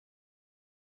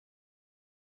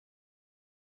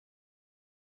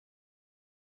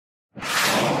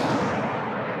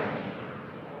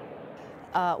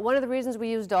One of the reasons we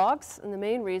use dogs, and the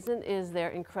main reason, is their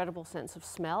incredible sense of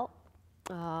smell.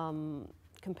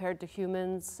 Compared to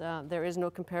humans, there is no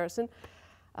comparison.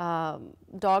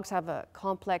 Dogs have a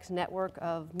complex network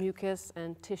of mucus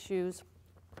and tissues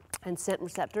and scent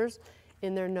receptors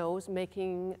in their nose,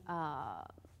 making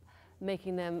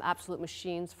them absolute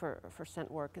machines for scent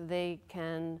work. They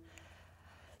can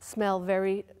smell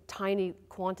very tiny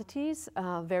quantities,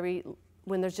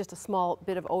 when there's just a small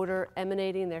bit of odor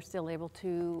emanating, they're still able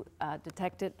to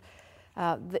detect it.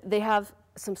 They have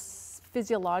some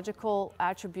physiological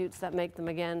attributes that make them,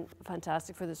 again,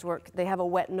 fantastic for this work. They have a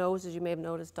wet nose, as you may have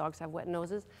noticed. Dogs have wet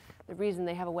noses. The reason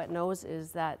they have a wet nose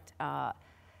is that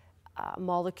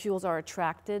molecules are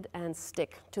attracted and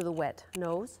stick to the wet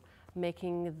nose,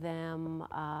 making them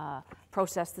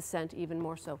process the scent even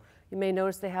more so. You may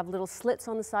notice they have little slits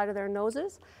on the side of their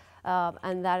noses,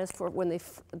 and that is for when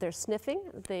they're sniffing,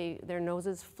 their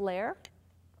noses flare,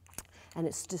 and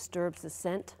it disturbs the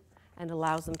scent and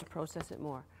allows them to process it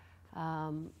more.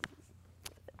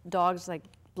 Dogs like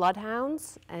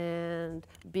bloodhounds and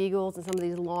beagles and some of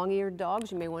these long-eared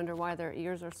dogs, you may wonder why their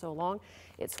ears are so long.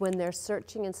 It's when they're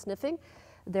searching and sniffing,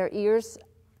 their ears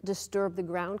disturb the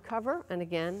ground cover and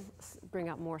again bring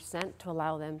up more scent to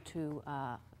allow them to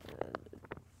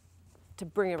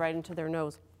bring it right into their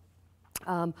nose.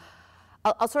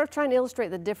 I'll sort of try and illustrate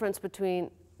the difference between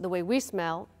the way we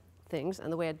smell things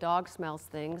and the way a dog smells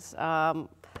things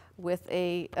with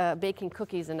a baking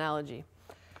cookies analogy.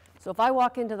 So if I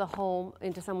walk into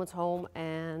someone's home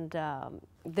and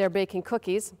they're baking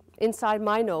cookies, inside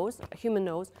my nose, a human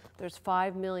nose, there's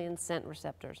 5 million scent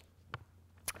receptors.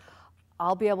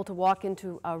 I'll be able to walk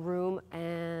into a room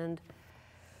and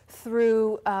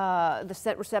through the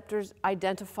scent receptors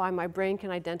my brain can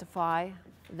identify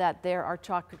that there are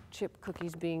chocolate chip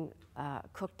cookies being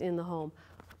cooked in the home.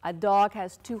 A dog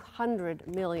has 200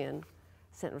 million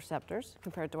scent receptors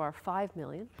compared to our 5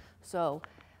 million. So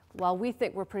while we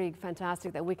think we're pretty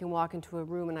fantastic that we can walk into a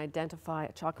room and identify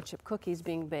chocolate chip cookies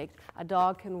being baked, a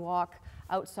dog can walk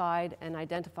outside and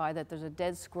identify that there's a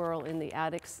dead squirrel in the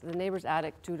neighbor's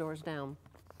attic 2 doors down.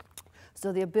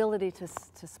 So the ability to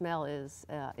smell is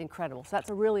incredible. So that's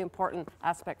a really important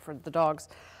aspect for the dogs.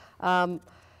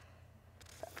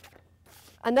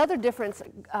 Another difference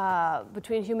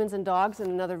between humans and dogs, and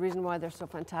another reason why they're so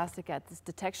fantastic at this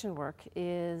detection work,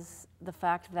 is the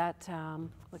fact that,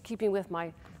 keeping with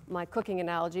my cooking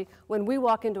analogy, when we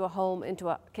walk into a home, into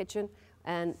a kitchen,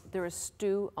 and there is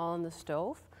stew on the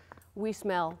stove, we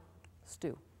smell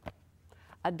stew.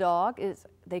 A dog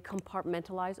they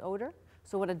compartmentalize odor.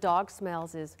 So what a dog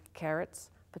smells is carrots,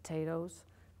 potatoes,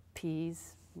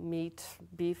 peas, meat,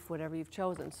 beef, whatever you've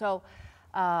chosen. So,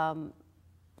 and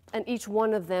each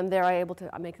one of them, they're able to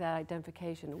make that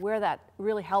identification. Where that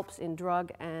really helps in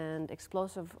drug and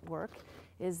explosive work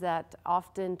is that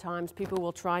oftentimes people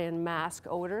will try and mask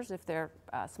odors if they're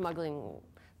smuggling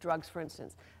drugs, for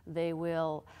instance. They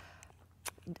will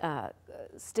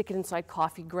stick it inside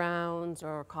coffee grounds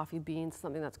or coffee beans,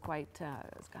 something that's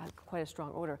it's got quite a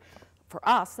strong odor. For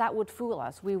us, that would fool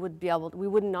us. We would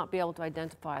not be able to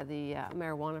identify the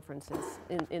marijuana, for instance,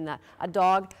 in that. A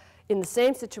dog in the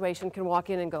same situation can walk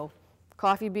in and go,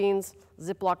 coffee beans,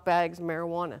 Ziploc bags,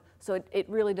 marijuana. So it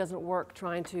really doesn't work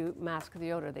trying to mask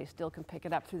the odor. They still can pick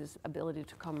it up through this ability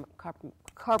to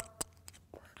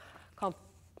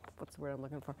what's the word I'm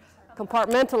looking for?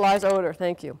 Compartmentalize odor,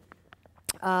 thank you.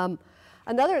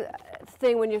 Another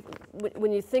thing when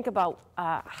you think about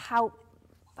how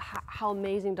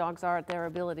amazing dogs are at their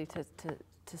ability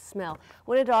to smell.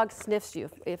 When a dog sniffs you,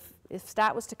 if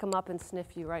Stat was to come up and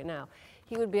sniff you right now,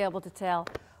 he would be able to tell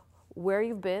where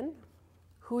you've been,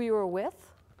 who you were with,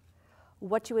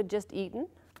 what you had just eaten.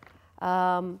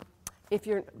 And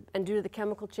due to the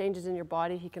chemical changes in your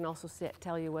body, he can also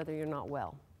tell you whether you're not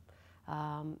well.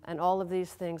 And all of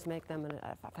these things make them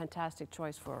a fantastic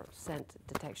choice for scent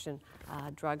detection,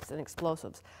 drugs, and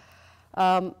explosives.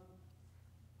 All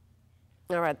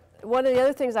right. One of the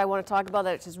other things I want to talk about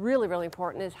that is really, really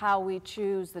important is how we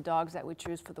choose the dogs that we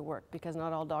choose for the work, because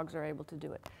not all dogs are able to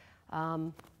do it.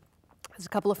 There's a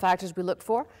couple of factors we look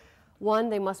for. One,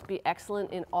 they must be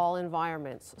excellent in all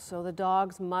environments. So the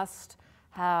dogs must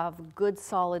have good,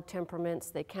 solid temperaments.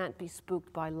 They can't be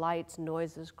spooked by lights,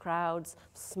 noises, crowds,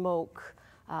 smoke,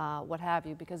 what have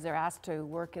you, because they're asked to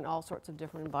work in all sorts of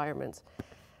different environments.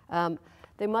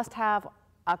 They must have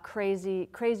a crazy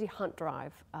hunt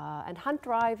drive. And hunt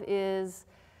drive is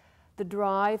the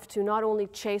drive to not only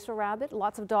chase a rabbit.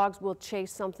 Lots of dogs will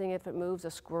chase something if it moves,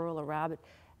 a squirrel, a rabbit.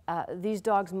 These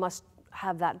dogs must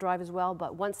have that drive as well,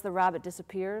 but once the rabbit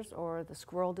disappears or the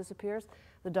squirrel disappears,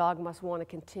 the dog must want to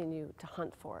continue to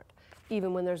hunt for it.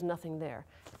 even when there's nothing there,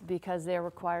 because they're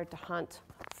required to hunt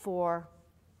for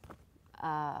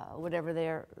whatever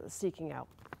they're seeking out.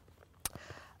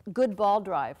 Good ball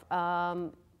drive.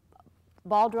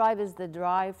 Ball drive is the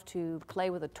drive to play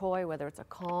with a toy, whether it's a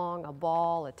Kong, a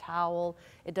ball, a towel,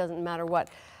 it doesn't matter what.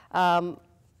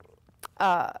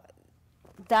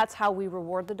 That's how we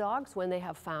reward the dogs when they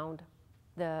have found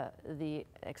the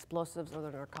explosives or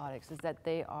the narcotics, is that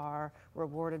they are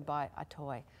rewarded by a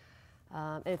toy.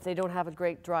 And if they don't have a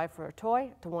great drive for a toy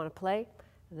to want to play,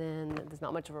 then there's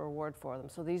not much of a reward for them.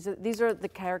 So these are the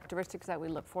characteristics that we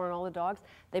look for in all the dogs.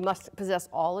 They must possess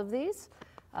all of these.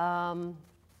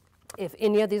 If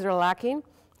any of these are lacking,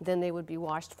 then they would be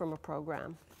washed from a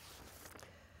program.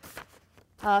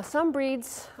 Some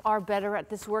breeds are better at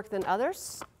this work than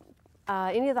others.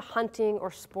 Any of the hunting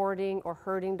or sporting or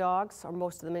herding dogs, or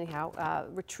most of them anyhow,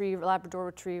 Labrador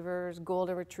retrievers,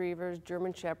 golden retrievers,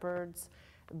 German shepherds,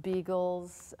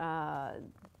 beagles,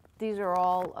 these are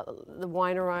all the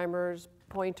Weinereimers,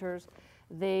 pointers.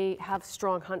 They have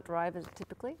strong hunt drive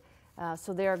typically,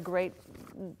 so they are great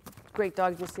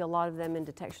dogs. You'll see a lot of them in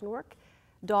detection work.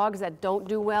 Dogs that don't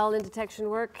do well in detection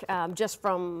work, just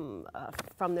from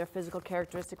their physical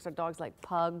characteristics, are dogs like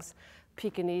pugs,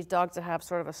 Pekingese, dogs that have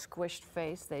sort of a squished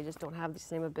face. They just don't have the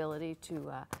same ability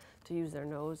to use their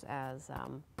nose as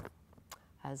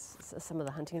some of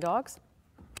the hunting dogs.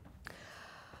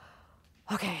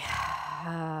 Okay.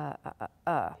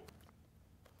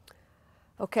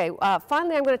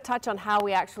 Finally, I'm going to touch on how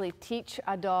we actually teach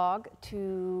a dog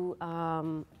to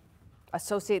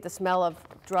associate the smell of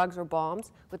drugs or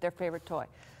bombs with their favorite toy.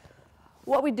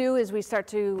 What we do is we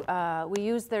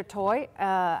use their toy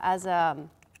as a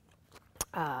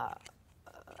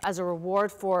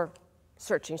reward for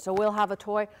searching. So we'll have a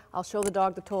toy, I'll show the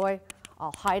dog the toy,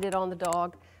 I'll hide it on the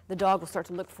dog will start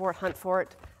to look for it, hunt for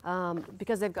it.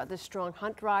 Because they've got this strong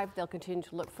hunt drive, they'll continue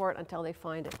to look for it until they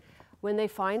find it. When they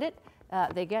find it,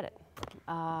 they get it.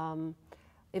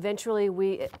 Eventually,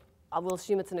 we'll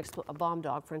assume it's a bomb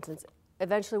dog, for instance.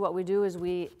 Eventually, what we do is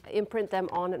we imprint them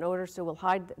on an odor, so we'll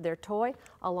hide their toy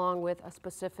along with a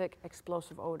specific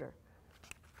explosive odor.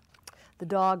 The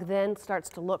dog then starts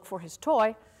to look for his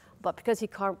toy, but because he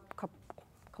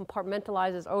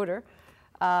compartmentalizes odor,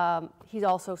 he's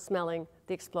also smelling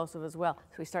the explosive as well.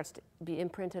 So he starts to be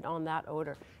imprinted on that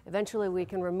odor. Eventually we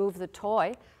can remove the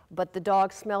toy, but the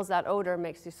dog smells that odor,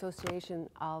 makes the association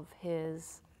of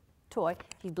his toy.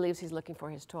 He believes he's looking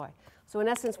for his toy. So in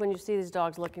essence, when you see these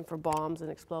dogs looking for bombs and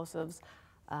explosives,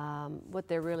 what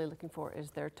they're really looking for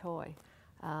is their toy.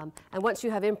 And once you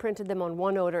have imprinted them on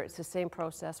one odor, it's the same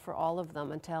process for all of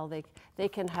them until they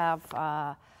can have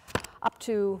up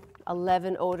to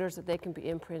 11 odors that they can be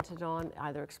imprinted on,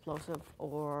 either explosive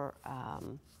or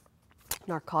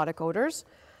narcotic odors.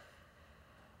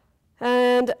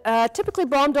 And typically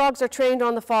bomb dogs are trained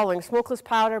on the following: smokeless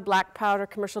powder, black powder,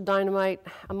 commercial dynamite,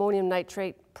 ammonium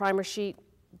nitrate, primer sheet,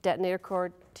 detonator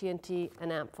cord, TNT,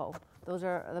 and AMPHO. Those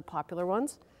are the popular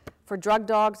ones. For drug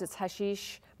dogs, it's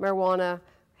hashish, marijuana,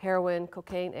 heroin,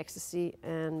 cocaine, ecstasy,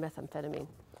 and methamphetamine.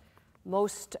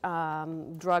 Most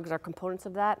drugs are components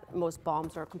of that. Most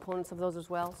bombs are components of those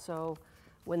as well. So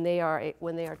when they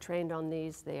are trained on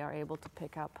these, they are able to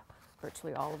pick up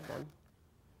virtually all of them.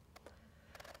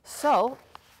 So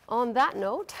on that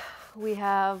note, we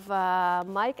have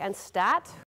Mike and Stat.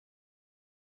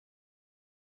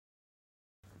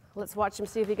 Let's watch him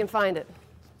see if he can find it.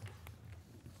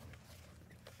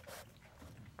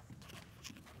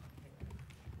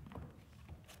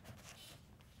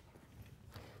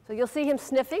 So you'll see him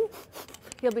sniffing.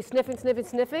 He'll be sniffing, sniffing,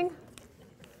 sniffing.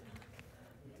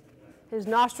 His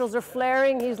nostrils are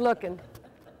flaring. He's looking.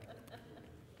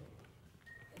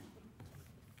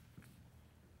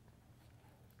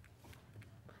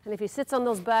 And if he sits on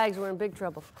those bags, we're in big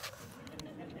trouble.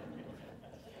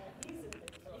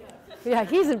 Yeah,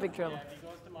 he's in big trouble. Yeah, if he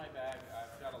goes to my bag,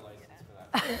 I've got a license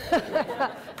for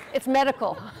that. It's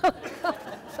medical.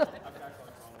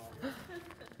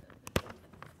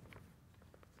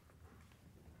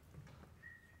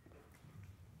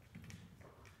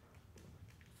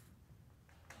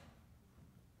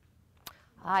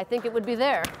 I think it would be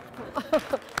there.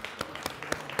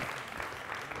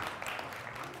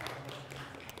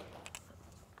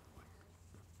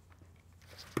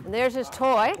 And there's his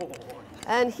toy.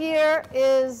 And here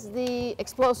is the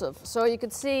explosive. So you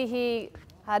could see he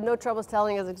had no troubles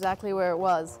telling us exactly where it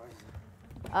was.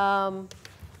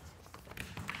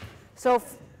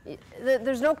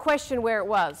 There's no question where it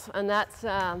was. And that's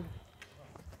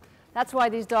why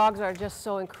these dogs are just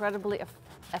so incredibly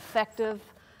effective.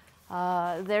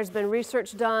 There's been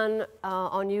research done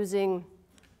on using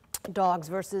dogs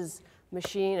versus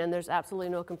machine, and there's absolutely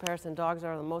no comparison. Dogs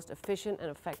are the most efficient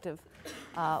and effective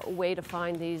way to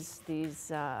find these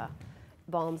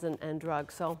bombs and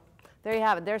drugs. So there you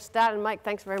have it. There's Stat and Mike.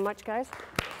 Thanks very much, guys.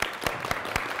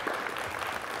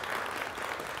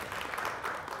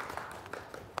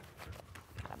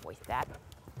 That boy, Stat.